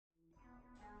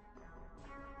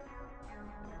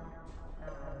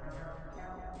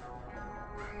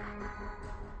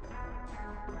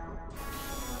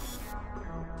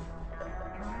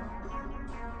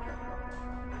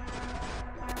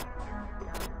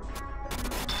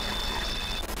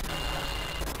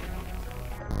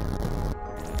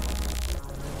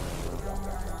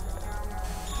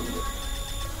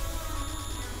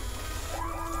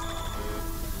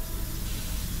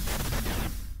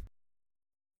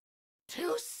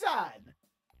To son,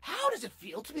 how does it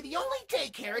feel to be the only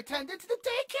daycare attendant to the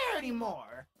daycare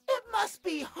anymore? It must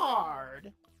be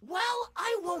hard. Well,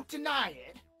 I won't deny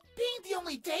it. Being the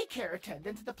only daycare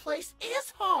attendant to the place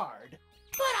is hard.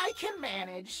 But I can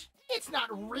manage. It's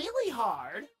not really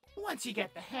hard once you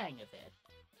get the hang of it.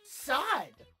 Son,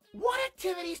 what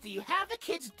activities do you have the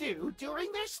kids do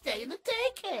during their stay in the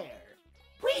daycare?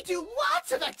 We do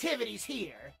lots of activities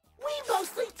here. We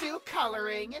mostly do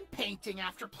coloring and painting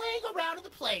after playing around in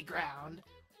the playground.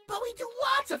 But we do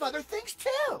lots of other things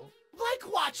too,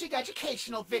 like watching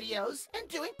educational videos and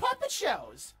doing puppet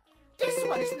shows. This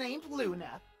one is named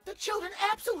Luna. The children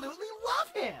absolutely love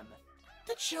him.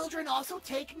 The children also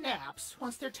take naps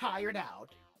once they're tired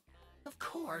out. Of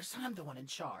course, I'm the one in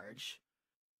charge.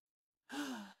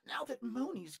 Now that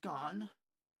Mooney's gone.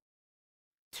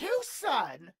 To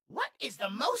son, what is the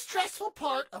most stressful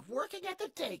part of working at the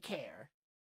daycare?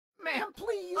 Ma'am,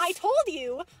 please. I told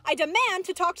you, I demand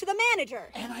to talk to the manager.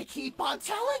 And I keep on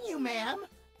telling you, ma'am.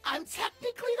 I'm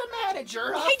technically the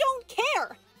manager of... I don't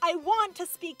care. I want to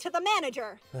speak to the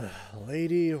manager.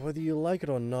 Lady, whether you like it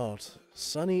or not,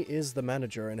 Sunny is the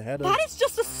manager and head of... That is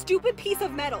just a stupid piece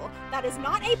of metal. That is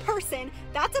not a person.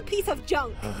 That's a piece of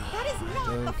junk. That is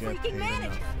not the freaking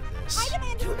manager. I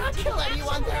demand Do not kill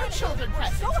anyone. There are children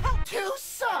present. Go help. To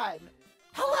son.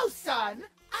 Hello, son.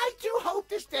 I do hope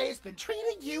this day has been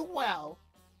treating you well.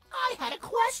 I had a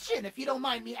question, if you don't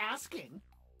mind me asking.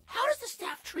 How does the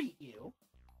staff treat you?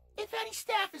 If any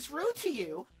staff is rude to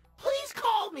you, please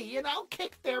call me and I'll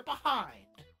kick their behind.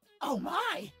 Oh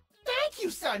my! Thank you,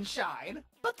 Sunshine!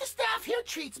 But the staff here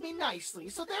treats me nicely,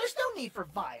 so there's no need for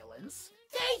violence.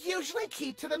 They usually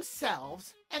keep to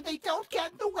themselves, and they don't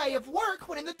get in the way of work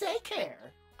when in the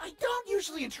daycare. I don't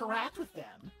usually interact with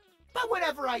them, but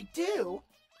whenever I do,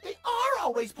 they are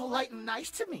always polite and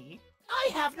nice to me. I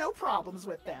have no problems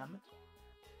with them.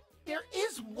 There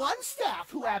is one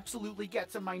staff who absolutely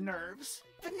gets on my nerves.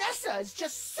 Vanessa is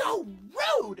just so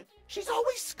rude! She's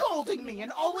always scolding me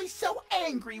and always so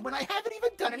angry when I haven't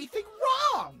even done anything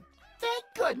wrong! Thank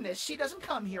goodness she doesn't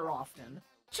come here often.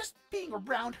 Just being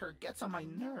around her gets on my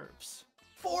nerves.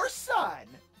 For son,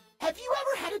 have you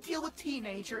ever had to deal with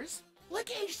teenagers? Like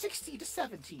age 16 to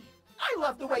 17? I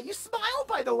love the way you smile,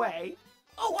 by the way!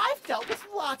 Oh, I've dealt with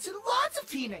lots and lots of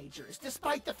teenagers,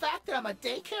 despite the fact that I'm a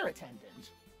daycare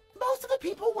attendant. Most of the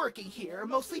people working here are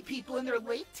mostly people in their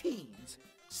late teens,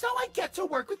 so I get to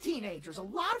work with teenagers a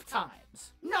lot of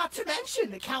times. Not to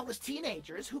mention the countless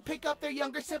teenagers who pick up their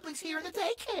younger siblings here in the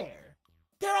daycare.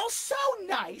 They're all so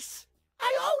nice.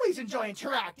 I always enjoy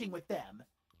interacting with them,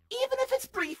 even if it's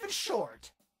brief and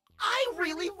short. I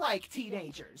really like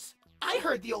teenagers. I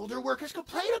heard the older workers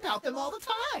complain about them all the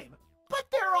time, but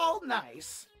they're all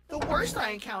nice. The worst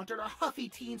I encountered are huffy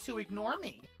teens who ignore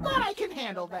me, but I can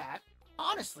handle that.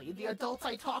 Honestly, the adults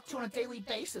I talk to on a daily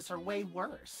basis are way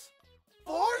worse.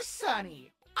 For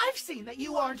Sunny, I've seen that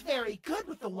you aren't very good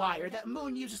with the wire that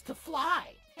Moon uses to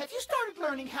fly. Have you started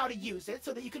learning how to use it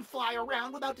so that you can fly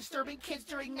around without disturbing kids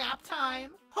during nap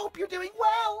time? Hope you're doing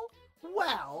well.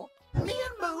 Well, me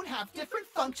and Moon have different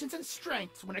functions and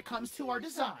strengths when it comes to our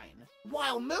design.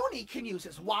 While Mooney can use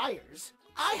his wires,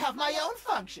 I have my own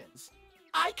functions.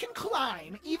 I can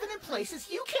climb even in places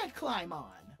you can't climb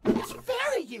on. It's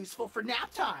very useful for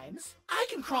nap times. I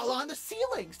can crawl on the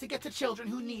ceilings to get to children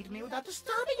who need me without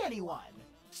disturbing anyone.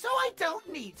 So I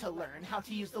don't need to learn how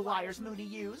to use the wires Mooney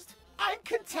used. I'm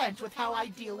content with how I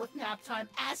deal with nap time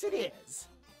as it is.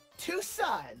 To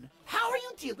son, how are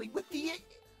you dealing with the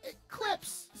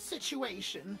ECLIPSE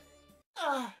situation?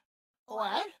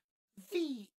 What?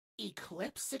 The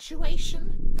ECLIPSE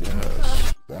situation?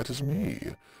 Yes, that is me.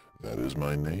 That is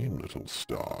my name, little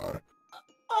star.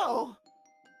 Oh,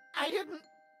 I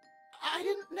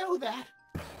didn't know that.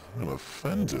 I'm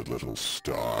offended, little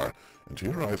star, and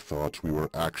here I thought we were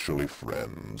actually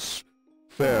friends.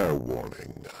 Fair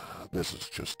warning, this is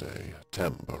just a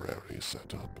temporary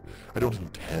setup. I don't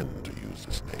intend to use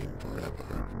this name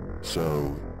forever,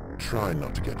 so try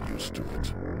not to get used to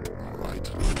it.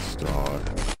 Alright, little star?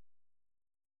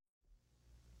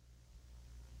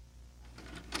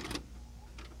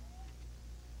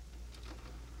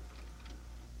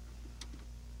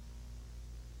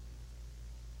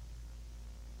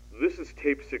 This is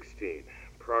tape 16.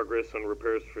 Progress on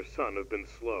repairs for Sun have been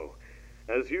slow.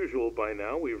 As usual, by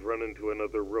now, we've run into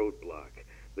another roadblock.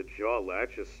 The jaw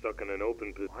latch is stuck in an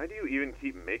open position. Why do you even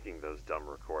keep making those dumb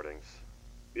recordings?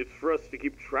 It's for us to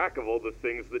keep track of all the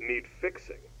things that need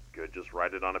fixing. Could just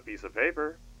write it on a piece of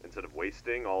paper, instead of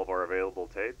wasting all of our available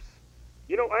tapes.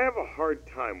 You know, I have a hard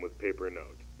time with paper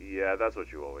notes. Yeah, that's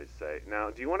what you always say. Now,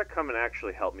 do you want to come and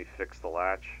actually help me fix the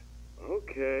latch?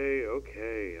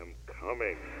 Okay, I'm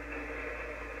Coming.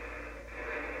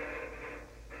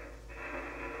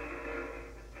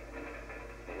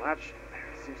 The latch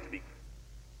seems to be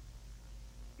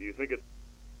Do you think it's...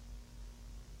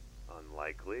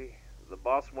 unlikely. The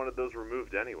boss wanted those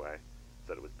removed anyway.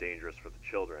 Said it was dangerous for the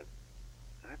children.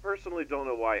 I personally don't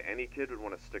know why any kid would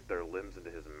want to stick their limbs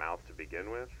into his mouth to begin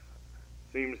with.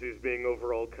 Seems he's being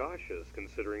overall cautious,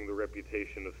 considering the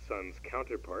reputation of Sun's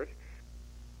counterpart.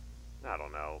 I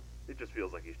don't know. It just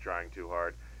feels like he's trying too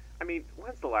hard. I mean,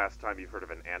 when's the last time you've heard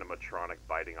of an animatronic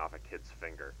biting off a kid's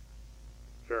finger?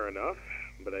 Fair enough,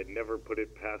 but I'd never put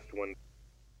it past one...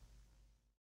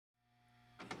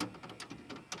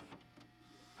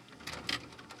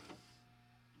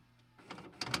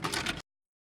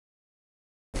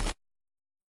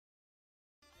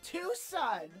 To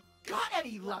Sun, got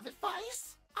any love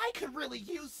advice? I could really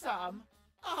use some.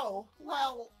 Oh,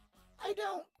 well, I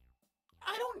don't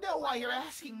know why you're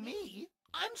asking me.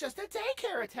 I'm just a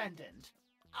daycare attendant.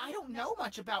 I don't know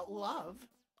much about love.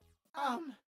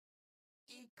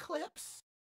 Eclipse?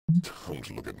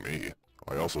 Don't look at me.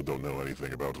 I also don't know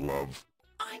anything about love.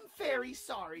 I'm very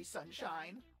sorry,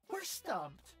 Sunshine. We're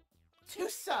stumped. To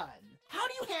Sun, how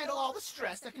do you handle all the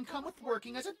stress that can come with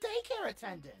working as a daycare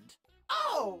attendant?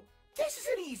 Oh, this is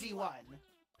an easy one.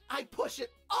 I push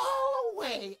it all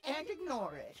away and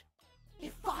ignore it.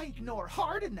 If I ignore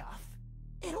hard enough,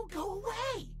 it'll go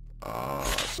away. Ah,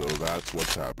 so that's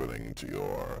what's happening to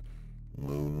your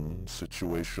moon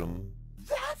situation?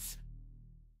 That's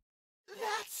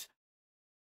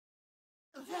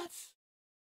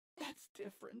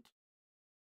different.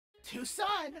 To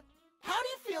Sun, how do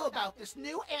you feel about this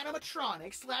new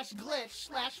animatronic slash glitch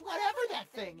slash whatever that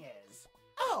thing is?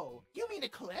 Oh, you mean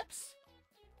Eclipse?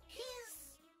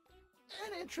 He's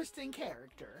an interesting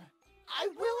character. I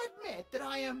will admit that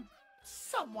I am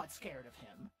somewhat scared of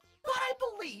him, but I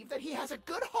believe that he has a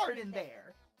good heart in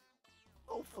there.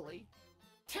 Hopefully.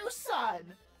 To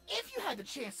Sun, if you had the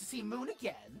chance to see Moon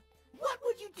again, what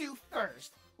would you do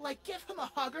first? Like give him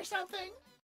a hug or something?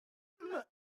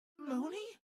 Moony?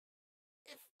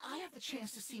 If I have the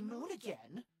chance to see Moon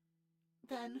again,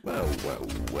 then... Well,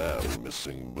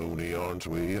 missing Moony, aren't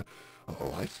we?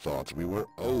 Oh, I thought we were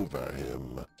over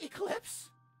him.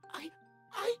 Eclipse? I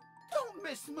don't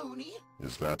miss Moony.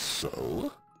 Is that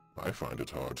so? I find it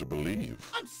hard to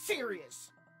believe. I'm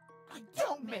serious. I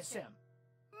don't miss him.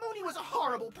 Moony was a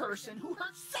horrible person who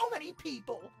hurt so many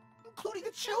people, including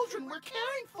the children we're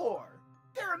caring for.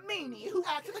 They're a meanie who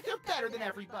acted like they're better than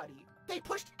everybody. They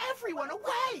pushed everyone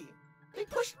away. They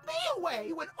pushed me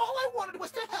away when all I wanted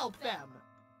was to help them.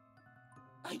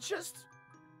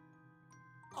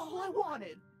 All I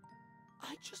wanted.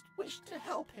 I just wished to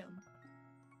help him.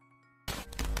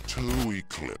 To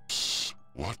Eclipse,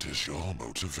 what is your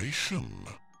motivation?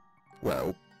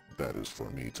 Well, that is for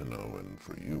me to know and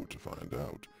for you to find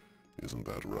out. Isn't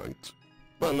that right?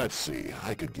 Well, let's see.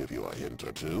 I could give you a hint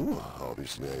or two.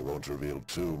 Obviously, I won't reveal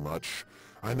too much.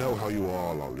 I know how you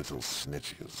all are little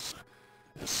snitches,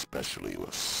 especially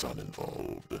with Sun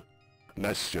involved.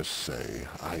 Let's just say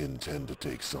I intend to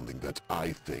take something that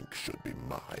I think should be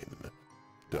mine.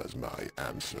 Does my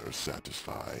answer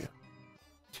satisfy?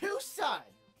 To Sun,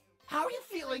 how are you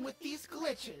feeling with these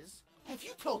glitches? Have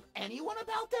you told anyone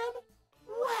about them?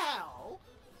 Well,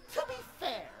 to be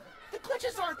fair, the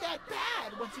glitches aren't that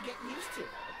bad once you get used to them.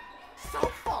 So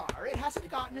far, it hasn't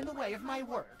gotten in the way of my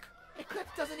work.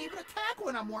 Eclipse doesn't even attack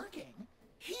when I'm working.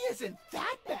 He isn't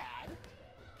that bad.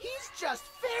 He's just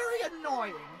very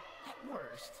annoying at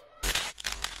worst.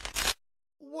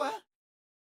 What?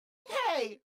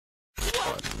 Hey!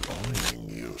 What? Annoying,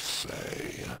 you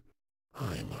say?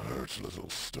 I'm hurt, little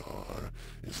star.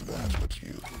 Is that what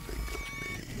you think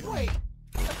of me? Wait,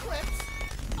 Eclipse?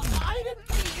 I didn't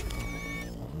mean...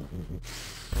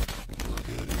 Look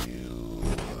at you.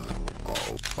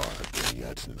 All bark and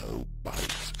yet no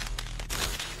bite.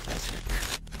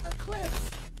 Eclipse!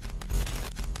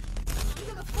 I'm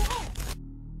gonna fall!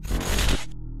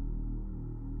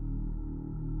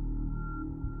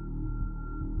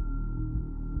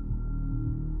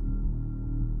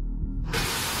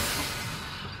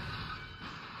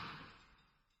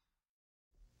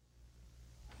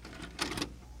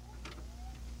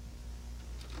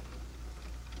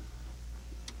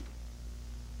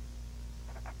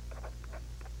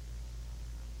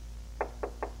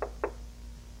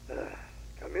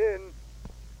 Come in.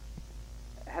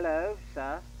 Hello,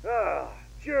 sir. Ah,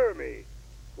 Jeremy.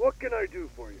 What can I do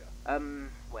for you?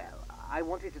 Well, I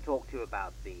wanted to talk to you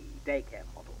about the daycare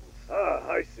models. Ah,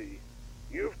 I see.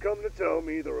 You've come to tell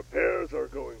me the repairs are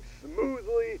going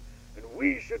smoothly, and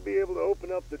we should be able to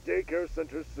open up the daycare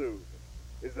center soon.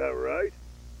 Is that right?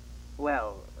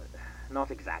 Well,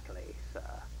 not exactly,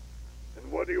 sir.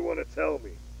 And what do you want to tell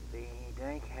me? The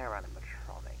daycare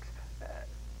animatronics.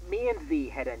 Me and the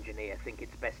head engineer think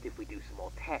it's best if we do some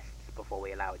more tests before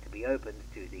we allow it to be opened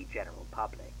to the general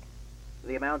public.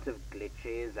 The amount of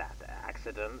glitches and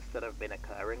accidents that have been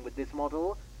occurring with this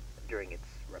model during its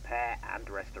repair and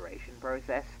restoration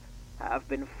process have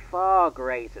been far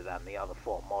greater than the other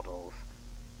 4 models.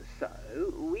 So,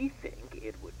 we think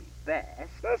it would be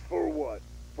best... Best for what?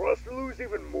 For us to lose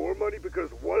even more money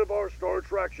because one of our star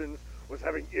attractions was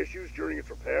having issues during its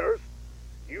repairs?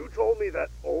 You told me that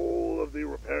all of the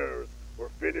repairs were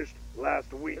finished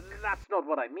last week. That's not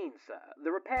what I mean, sir.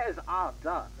 The repairs are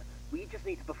done. We just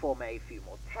need to perform a few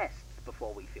more tests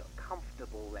before we feel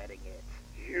comfortable letting it...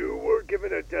 You were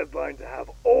given a deadline to have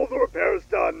all the repairs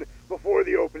done before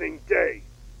the opening day.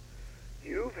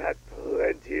 You've had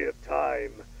plenty of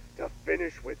time to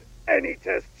finish with any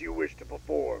tests you wish to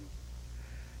perform.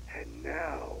 And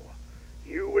now,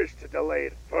 you wish to delay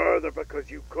it further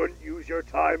because you couldn't use your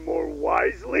time more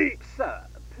wisely? Sir,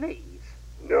 please.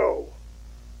 No.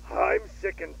 I'm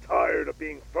sick and tired of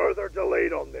being further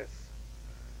delayed on this.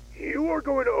 You are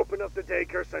going to open up the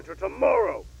daycare center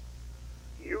tomorrow.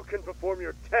 You can perform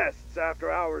your tests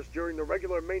after hours during the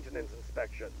regular maintenance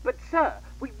inspection. But sir,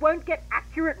 we won't get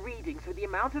accurate readings for the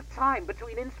amount of time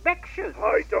between inspections.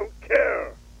 I don't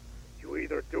care. You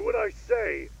either do what I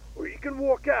say, or you can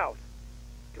walk out.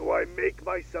 Do I make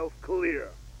myself clear?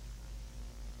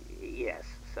 Yes,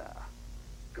 sir.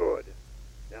 Good.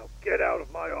 Now get out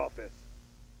of my office.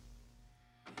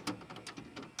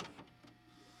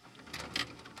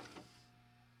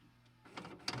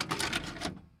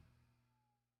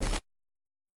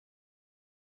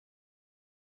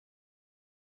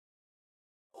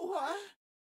 What?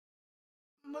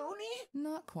 Mooney?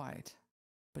 Not quite,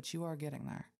 but you are getting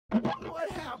there.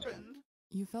 What happened?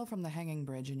 You fell from the hanging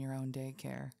bridge in your own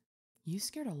daycare. You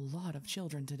scared a lot of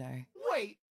children today.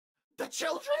 Wait, the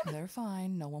children? They're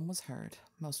fine, no one was hurt.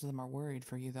 Most of them are worried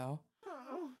for you, though.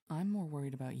 Oh. I'm more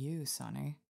worried about you,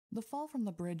 Sonny. The fall from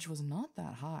the bridge was not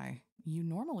that high. You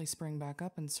normally spring back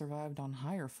up and survived on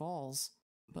higher falls.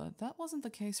 But that wasn't the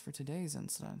case for today's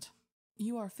incident.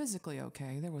 You are physically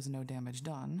okay, there was no damage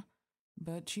done.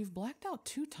 But you've blacked out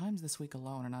 2 times this week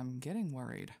alone, and I'm getting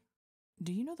worried.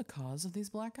 Do you know the cause of these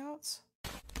blackouts?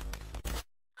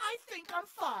 I think I'm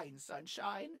fine,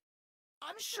 Sunshine.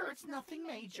 I'm sure it's nothing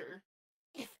major.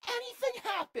 If anything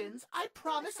happens, I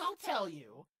promise I'll tell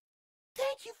you.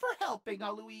 Thank you for helping,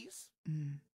 Alois.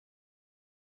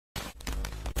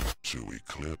 To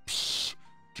Eclipse,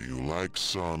 do you like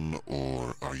Sun,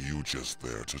 or are you just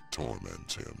there to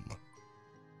torment him?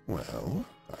 Well,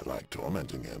 I like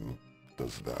tormenting him.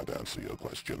 Does that answer your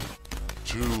question?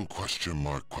 2 question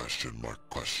mark, question mark,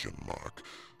 question mark.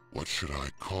 What should I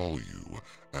call you?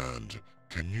 And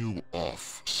can you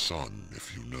off Sun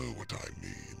if you know what I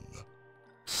mean?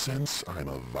 Since I'm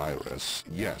a virus,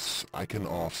 yes, I can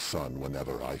off Sun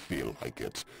whenever I feel like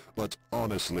it. But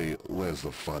honestly, where's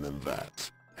the fun in that?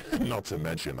 Not to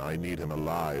mention, I need him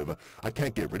alive. I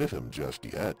can't get rid of him just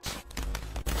yet.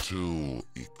 To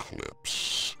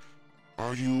Eclipse.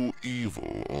 Are you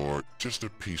evil, or just a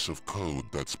piece of code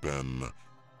that's been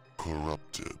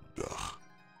corrupted?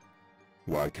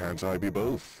 Why can't I be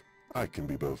both? I can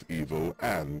be both evil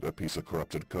and a piece of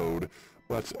corrupted code,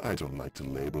 but I don't like to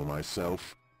label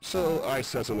myself, so I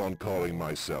settle on calling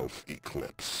myself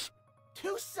Eclipse.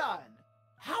 To Sun,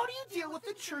 how do you deal with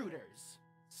intruders?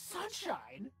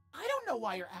 Sunshine, I don't know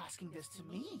why you're asking this to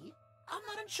me. I'm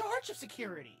not in charge of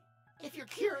security. If you're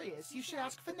curious, you should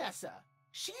ask Vanessa.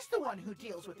 She's the one who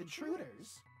deals with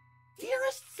intruders.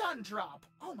 Dearest Sundrop,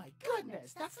 oh my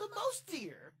goodness, that's the most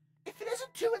dear. If it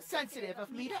isn't too insensitive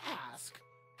of me to ask,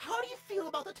 how do you feel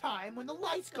about the time when the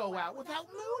lights go out without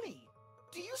Mooney?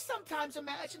 Do you sometimes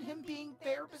imagine him being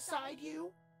there beside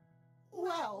you?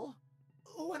 Well,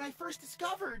 when I first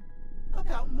discovered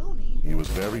about Mooney... He was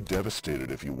very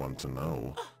devastated, if you want to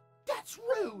know. That's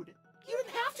rude. You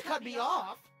didn't have to cut me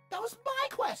off. That was my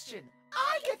question.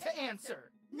 I get to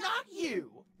answer, not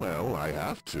you. Well, I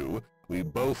have to. We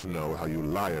both know how you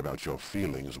lie about your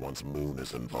feelings once Moon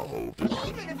is involved.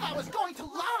 Even if I was going to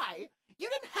lie, you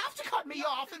didn't have to cut me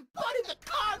off and butt in the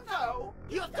convo.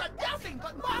 You have done nothing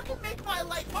but mock and make my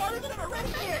life harder than it already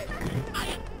is. I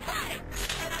am Hank,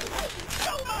 and I hate you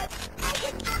so much. I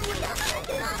can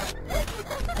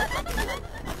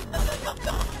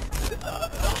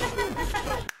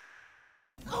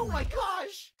Oh my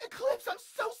gosh! Eclipse, I'm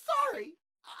so sorry!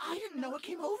 I didn't know it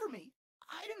came over me.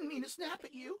 I didn't mean to snap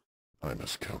at you. I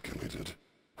miscalculated.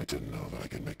 I didn't know that I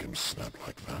could make him snap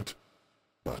like that.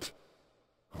 But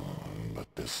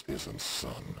this isn't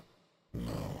Sun.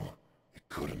 No, it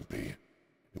couldn't be.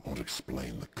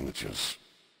 explain the glitches.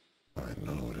 I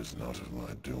know it is not of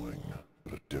my doing,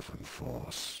 but a different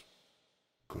force.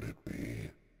 Could it be?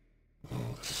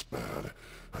 Oh, this is bad.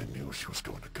 I knew she was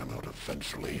going to come out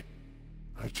eventually.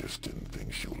 I just didn't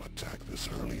think she will attack this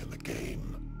early in the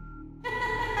game.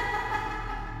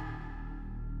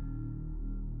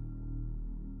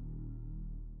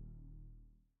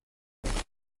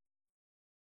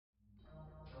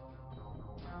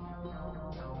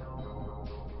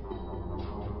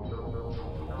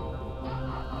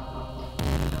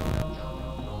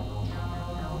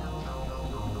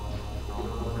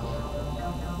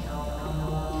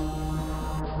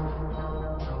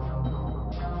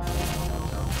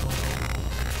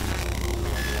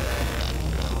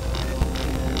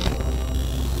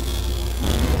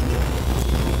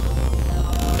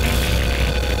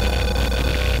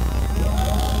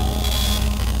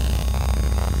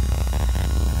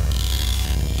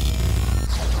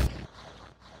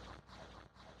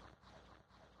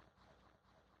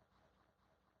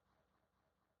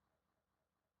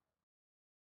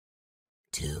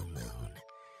 To Moon,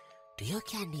 do your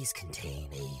candies contain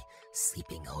a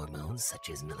sleeping hormone such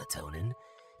as melatonin?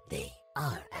 They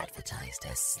are advertised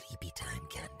as sleepy time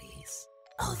candies.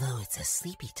 Although it's a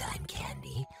sleepy time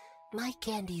candy, my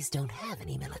candies don't have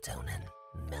any melatonin.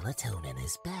 Melatonin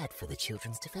is bad for the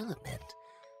children's development.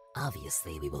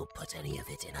 Obviously, we won't put any of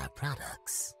it in our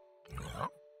products.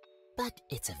 But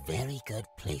it's a very good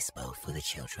placebo for the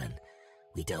children.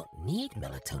 We don't need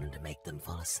melatonin to make them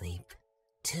fall asleep.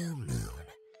 To Moon,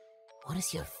 what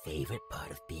is your favorite part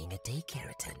of being a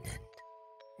daycare attendant?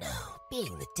 No,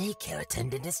 being the daycare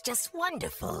attendant is just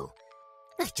wonderful.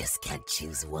 I just can't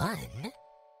choose one.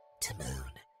 To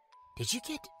Moon, did you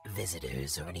get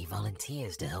visitors or any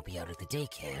volunteers to help you out at the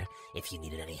daycare if you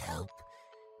needed any help?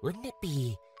 Wouldn't it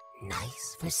be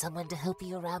nice for someone to help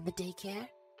you around the daycare?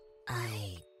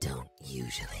 I don't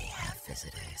usually have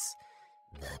visitors.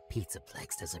 The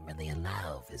Pizzaplex doesn't really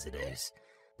allow visitors,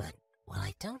 but while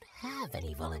I don't have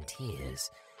any volunteers,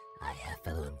 I have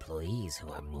fellow employees who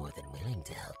are more than willing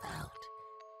to help out.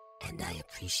 And I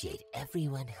appreciate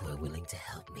everyone who are willing to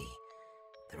help me.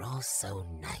 They're all so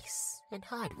nice and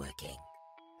hardworking.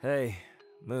 Hey,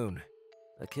 Moon.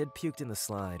 A kid puked in the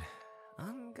slide.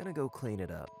 I'm gonna go clean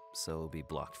it up, so it'll be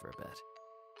blocked for a bit.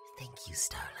 Thank you,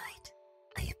 Starlight.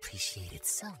 I appreciate it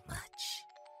so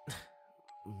much.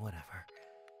 Whatever.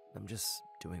 I'm just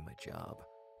doing my job.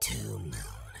 To Moon,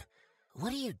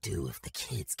 what do you do if the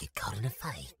kids get caught in a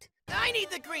fight? I need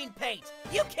the green paint!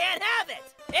 You can't have it!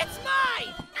 It's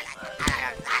mine!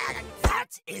 That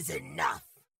is enough!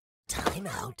 Time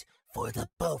out for the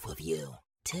both of you.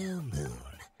 To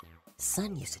Moon,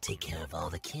 Sun used to take care of all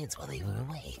the kids while they were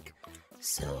awake.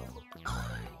 So,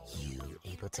 are you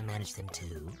able to manage them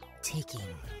too? Taking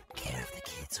care of the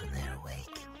kids when they're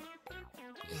awake.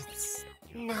 It's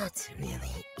not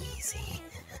really easy.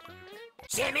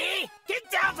 Jimmy, get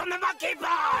down from the monkey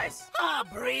bars!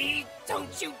 Aubrey,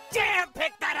 don't you dare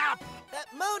pick that up!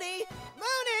 Mooney!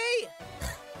 Mooney!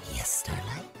 Yes,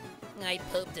 Starlight? I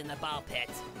pooped in the ball pit.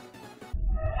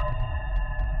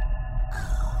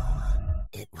 Oh,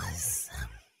 it was,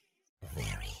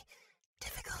 very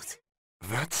difficult.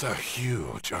 That's a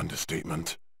huge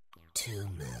understatement. To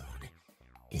Moon,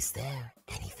 is there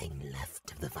anything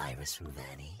left of the virus from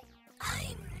Vanny?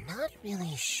 I'm not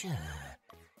really sure,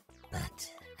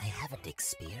 but I haven't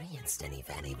experienced any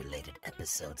Vanny-related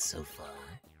episodes so far.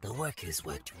 The workers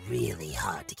worked really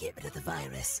hard to get rid of the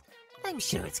virus. I'm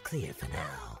sure it's clear for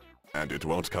now. And it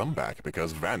won't come back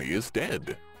because Vanny is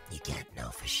dead. You can't know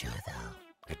for sure, though.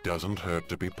 It doesn't hurt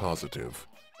to be positive.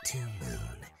 To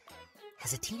Moon,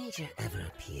 has a teenager ever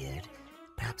appeared,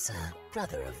 perhaps a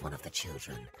brother of one of the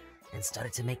children, and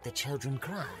started to make the children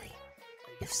cry?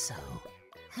 If so,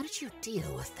 how did you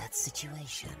deal with that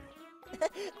situation?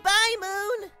 Bye,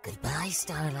 Moon! Goodbye,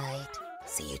 Starlight.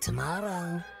 See you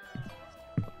tomorrow.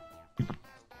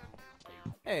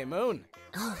 Hey, Moon.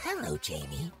 Oh, hello,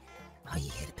 Jamie. Are you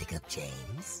here to pick up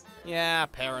James? Yeah,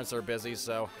 parents are busy,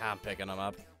 so I'm picking him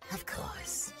up. Of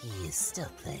course. He is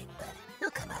still playing, but he'll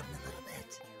come out in a little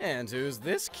bit. And who's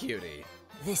this cutie?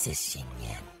 This is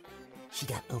Xinyan. She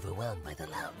got overwhelmed by the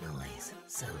loud noise,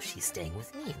 so she's staying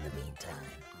with me in the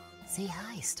meantime. Say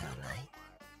hi, Starlight.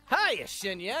 Hiya,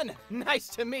 Xinyan. Nice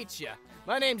to meet you.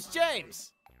 My name's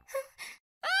James.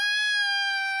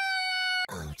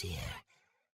 Oh, dear.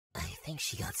 I think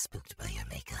she got spooked by your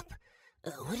makeup.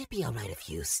 Would it be alright if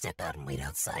you step out and wait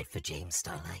outside for James,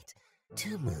 Starlight?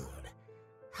 To Moon,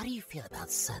 how do you feel about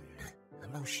Sun,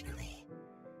 emotionally?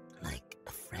 Like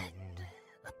a friend,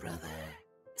 a brother?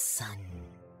 Sun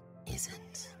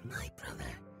isn't my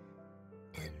brother.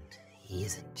 And he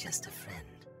isn't just a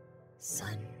friend.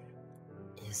 Sun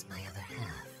is my other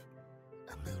half.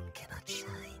 A moon cannot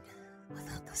shine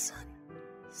without the sun.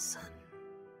 Sun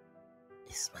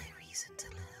is my reason to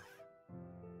live.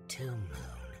 To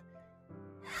Moon,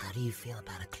 how do you feel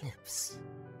about Eclipse?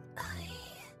 I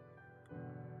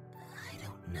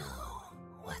don't know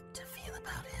what to feel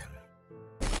about him.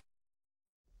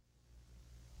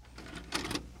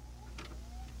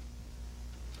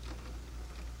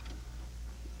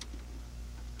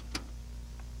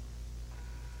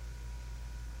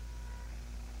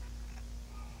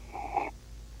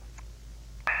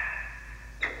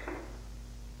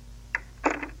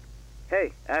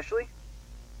 Hey, Ashley?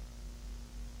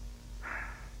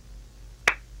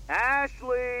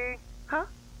 Ashley! Huh?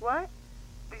 What?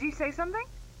 Did you say something?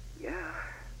 Yeah,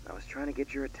 I was trying to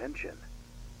get your attention.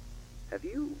 Have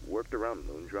you worked around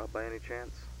Moondrop by any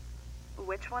chance?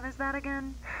 Which one is that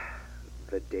again?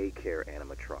 The daycare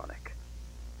animatronic.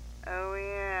 Oh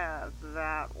yeah,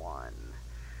 that one.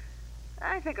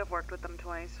 I think I've worked with them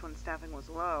twice when staffing was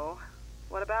low.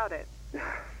 What about it?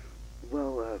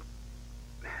 Well,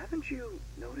 haven't you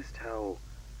noticed how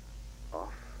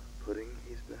off-putting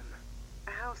he's been?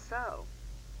 How so?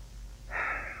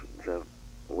 The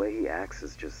way he acts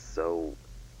is just so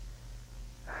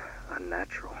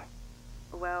unnatural.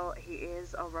 Well, he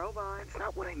is a robot. That's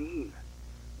not what I mean.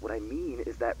 What I mean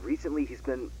is that recently he's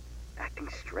been acting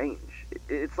strange.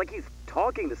 It's like he's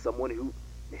talking to someone who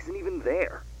isn't even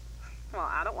there. Well,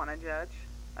 I don't want to judge.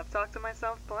 I've talked to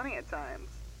myself plenty of times.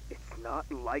 It's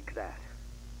not like that.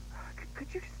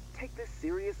 Could you just take this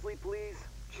seriously, please?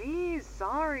 Geez,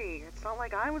 sorry. It's not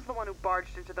like I was the one who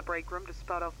barged into the break room to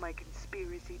spout off my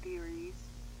conspiracy theories.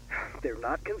 They're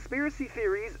not conspiracy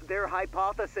theories, they're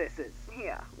hypotheses.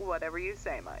 Yeah, whatever you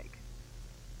say, Mike.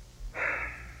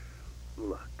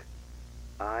 Look,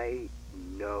 I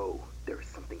know there's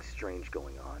something strange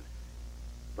going on,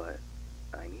 but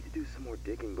I need to do some more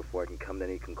digging before I can come to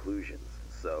any conclusions.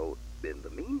 So, in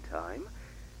the meantime,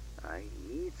 I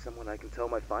need someone I can tell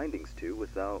my findings to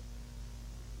without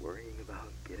worrying about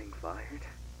getting fired.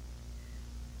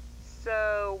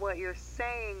 So, what you're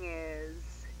saying is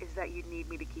that you'd need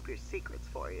me to keep your secrets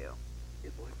for you.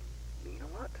 It would mean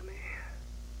a lot to me.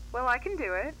 Well, I can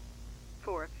do it.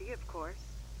 For a fee, of course.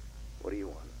 What do you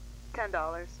want?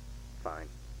 $10. Fine.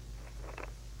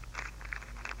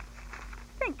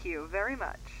 Thank you very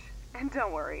much. And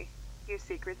don't worry, your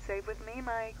secret's safe with me,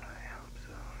 Mike. I hope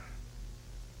so.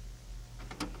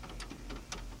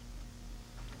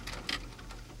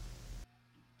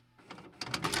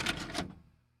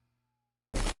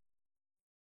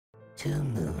 To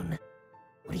Moon,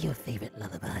 what are your favorite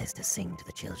lullabies to sing to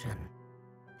the children?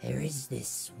 There is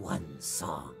this one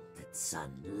song that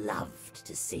Sun loved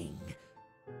to sing.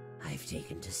 I've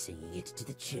taken to singing it to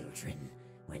the children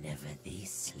whenever they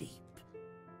sleep.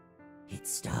 It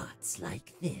starts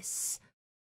like this.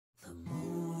 The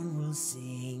moon will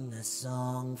sing a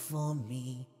song for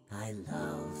me. I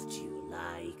loved you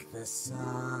like the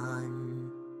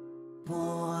sun.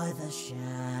 For the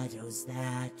shadows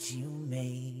that you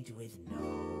made with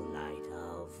no light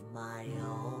of my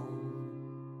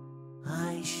own.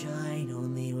 I shine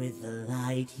only with the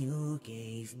light you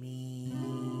gave me.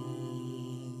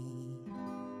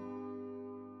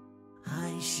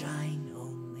 I shine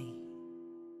only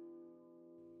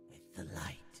with the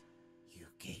light you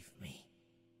gave me.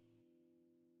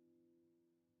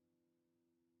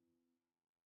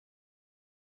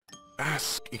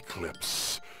 Ask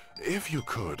Eclipse. If you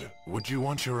could, would you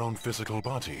want your own physical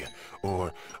body?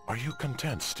 Or are you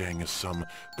content staying as some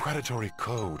predatory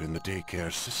code in the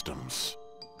daycare systems?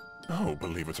 Oh,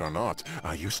 believe it or not,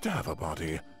 I used to have a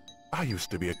body. I used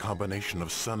to be a combination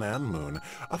of sun and moon,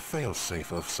 a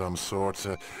failsafe of some sort,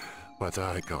 but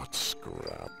I got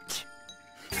scrapped.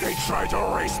 They tried to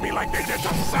erase me like they did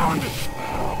the sun!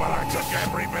 Oh, but I took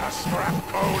every bit of scrap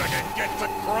code I could get to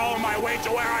crawl my way to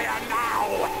where I am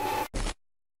now!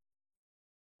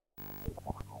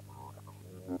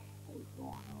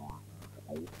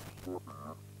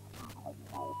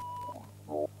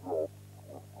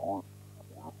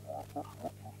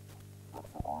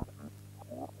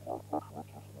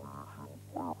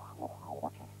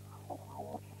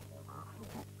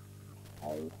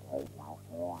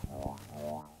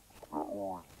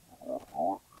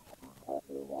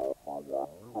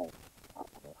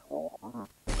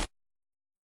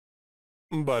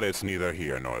 But it's neither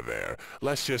here nor there.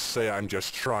 Let's just say I'm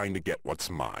just trying to get what's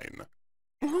mine.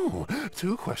 Oh,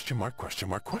 2 ?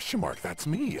 That's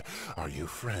me. Are you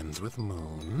friends with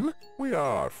Moon? We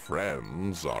are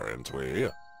friends, aren't we?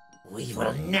 We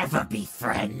will never be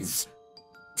friends.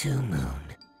 To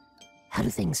Moon, how do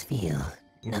things feel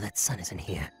now that Sun isn't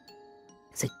here?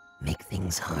 Is it make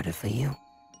things harder for you?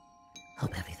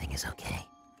 Hope everything is okay.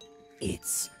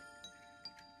 It's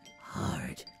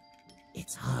hard.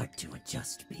 It's hard to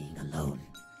adjust being alone.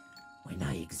 When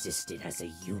I existed as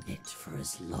a unit for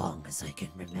as long as I can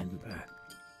remember.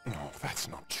 Oh, that's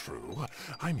not true.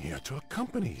 I'm here to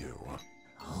accompany you.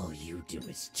 All you do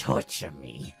is torture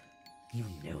me. You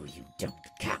know you don't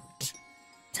count.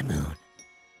 Tamoon,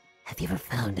 have you ever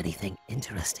found anything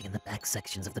interesting in the back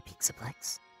sections of the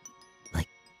Pixaplex? Like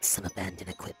some abandoned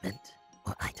equipment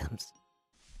or items?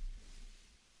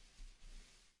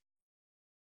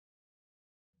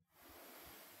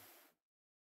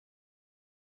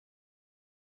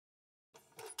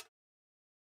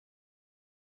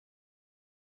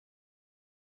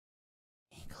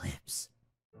 Eclipse.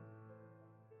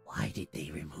 Why did they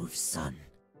remove Sun?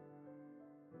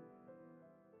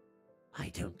 I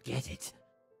don't get it.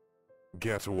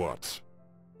 Get what?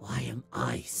 Why am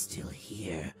I still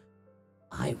here?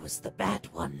 I was the bad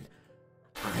one.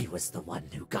 I was the one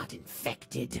who got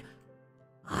infected.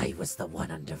 I was the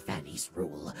one under Vanny's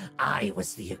rule. I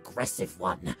was the aggressive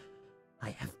one.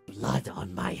 I have blood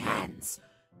on my hands.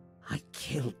 I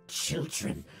killed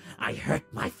children. I hurt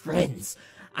my friends.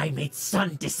 I made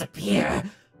Sun disappear.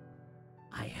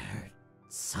 I hurt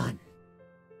Sun.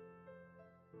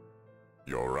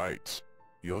 You're right.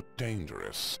 You're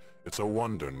dangerous. It's a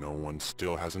wonder no one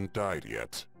still hasn't died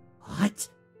yet. What?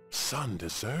 Sun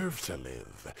deserved to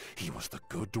live. He was the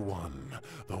good one.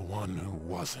 The one who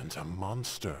wasn't a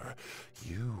monster.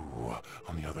 You,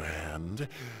 on the other hand,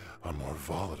 are more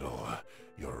volatile.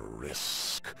 You're a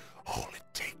risk. All it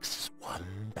takes is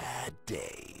one bad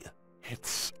day.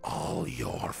 It's all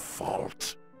your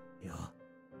fault. You're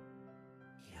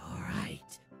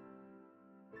right.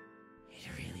 It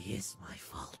really is my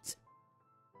fault.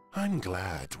 I'm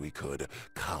glad we could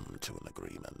come to an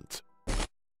agreement.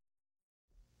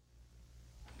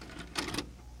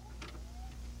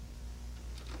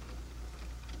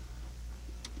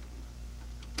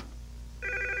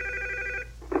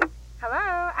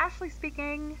 Hello, Ashley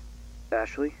speaking.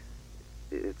 Ashley?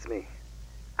 It's me.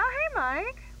 Oh, hey,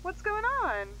 Mike. What's going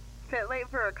on? Bit late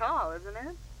for a call, isn't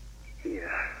it?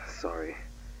 Yeah, sorry.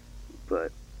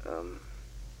 But,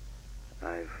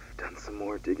 I've done some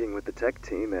more digging with the tech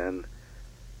team, and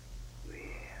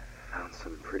we found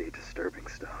some pretty disturbing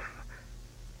stuff.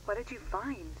 What did you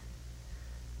find?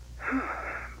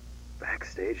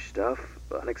 Backstage stuff,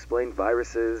 unexplained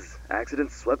viruses,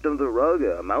 accidents swept under the rug,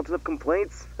 a mountain of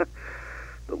complaints.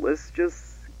 The list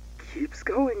just keeps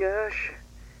going, Ash.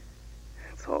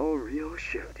 It's all real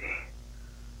shifty.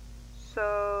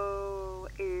 So,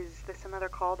 is this another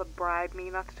call to bribe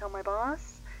me not to tell my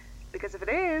boss? Because if it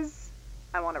is,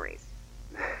 I want a raise.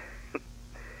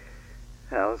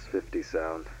 How's 50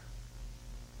 sound?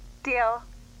 Deal.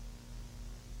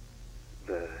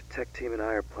 The tech team and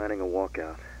I are planning a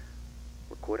walkout.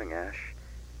 We're quitting, Ash.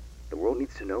 The world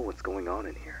needs to know what's going on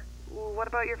in here. What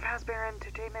about your Fazbear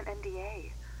Entertainment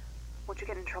NDA? Won't you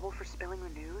get in trouble for spilling the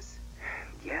news?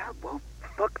 Yeah, well,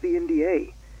 fuck the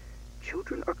NDA.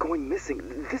 Children are going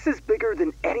missing. This is bigger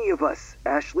than any of us,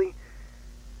 Ashley.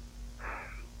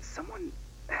 Someone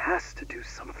has to do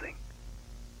something.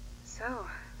 So,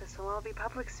 this will all be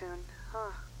public soon,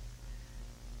 huh?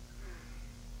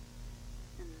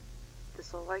 And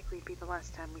this will likely be the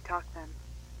last time we talk then,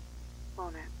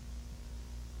 won't it?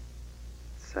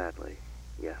 Sadly,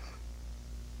 yes.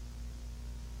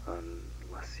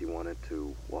 Unless you wanted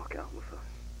to walk out with us.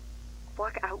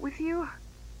 Walk out with you?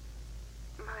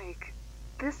 Mike,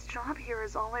 this job here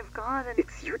is all I've got and...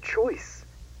 It's your choice.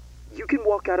 You can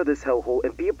walk out of this hellhole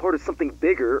and be a part of something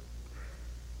bigger.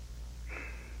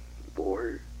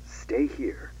 Or stay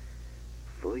here,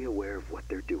 fully aware of what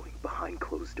they're doing behind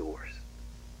closed doors.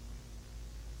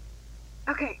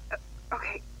 Okay.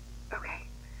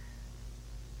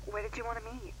 Where did you want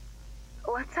to meet?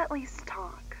 Let's at least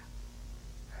talk.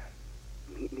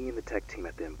 Meet me and the tech team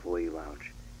at the employee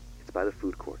lounge. It's by the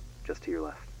food court, just to your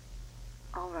left.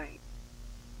 All right.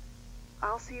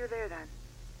 I'll see you there then.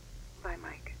 Bye,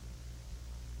 Mike.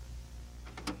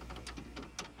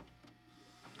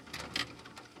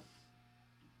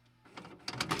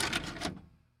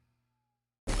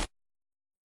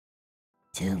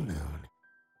 Till Moon,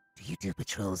 do you do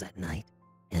patrols at night?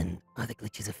 And are the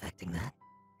glitches affecting that?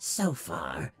 So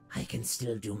far, I can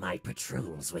still do my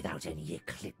patrols without any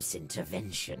Eclipse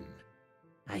intervention.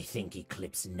 I think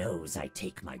Eclipse knows I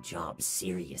take my job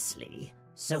seriously,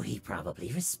 so he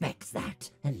probably respects that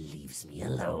and leaves me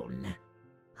alone.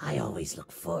 I always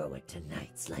look forward to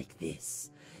nights like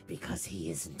this, because he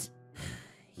isn't...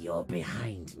 You're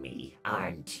behind me,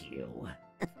 aren't you?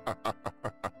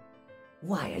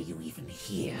 Why are you even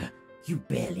here? You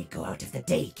barely go out of the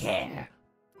daycare.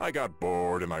 I got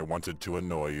bored and I wanted to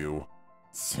annoy you.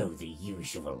 So the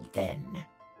usual then.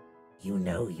 You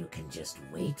know you can just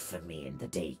wait for me in the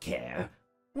daycare.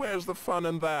 Where's the fun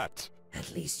in that?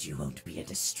 At least you won't be a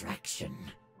distraction.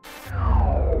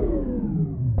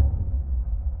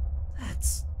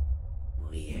 That's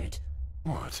weird.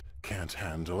 What? Can't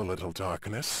handle a little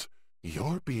darkness?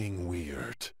 You're being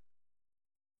weird.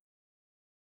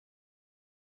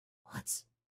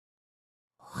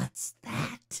 What's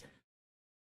that?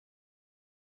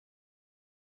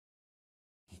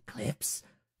 Eclipse?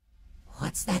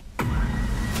 What's that?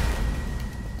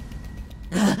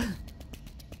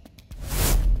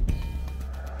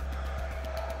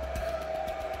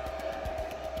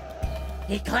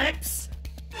 Eclipse?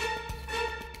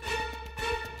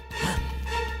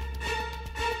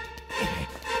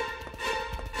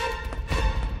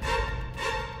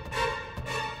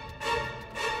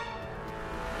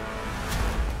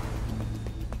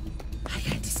 I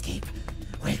can't escape.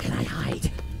 Where can I hide?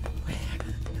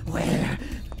 Where?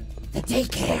 The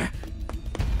daycare.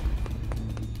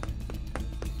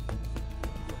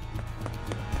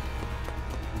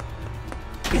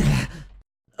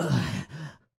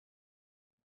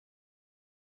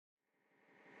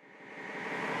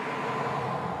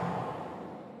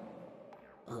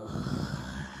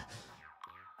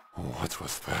 What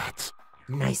was that?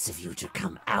 Nice of you to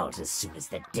come out as soon as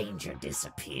the danger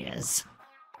disappears.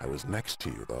 I was next to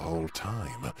you the whole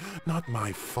time. Not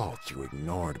my fault you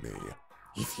ignored me.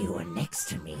 If you were next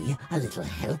to me, a little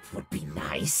help would be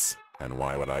nice. And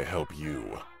why would I help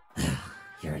you?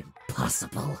 You're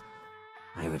impossible.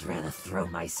 I would rather throw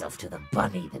myself to the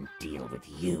bunny than deal with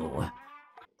you.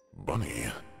 Bunny?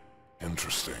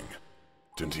 Interesting.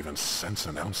 Didn't even sense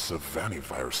an ounce of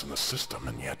antivirus in the system,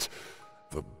 and yet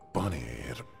the bunny,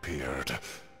 it appeared.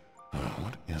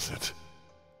 What is it?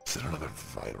 Is it another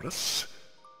virus?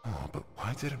 Oh, but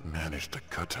why did it manage to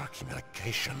cut our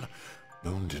communication?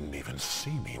 Moon didn't even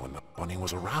see me when the bunny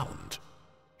was around.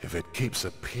 If it keeps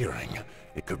appearing,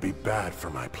 it could be bad for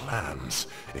my plans.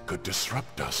 It could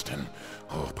disrupt us and,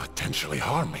 potentially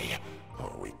harm me.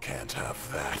 Oh, we can't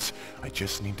have that. I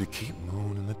just need to keep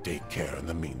Moon in the daycare in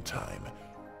the meantime.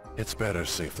 It's better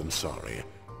safe than sorry.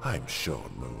 I'm sure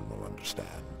Moon will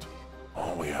understand.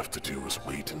 All we have to do is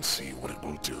wait and see what it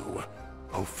will do.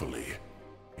 Hopefully,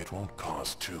 it won't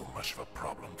cause too much of a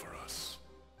problem for us.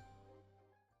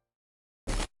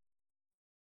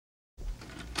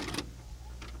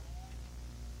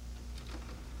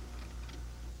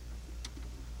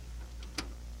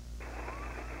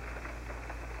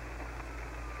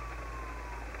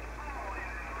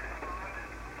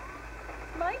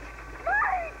 Mike?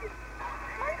 Mike!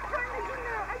 Mike's trying to get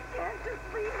there. I can't just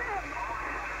leave him.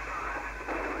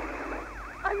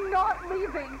 I'm not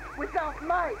leaving without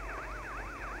Mike.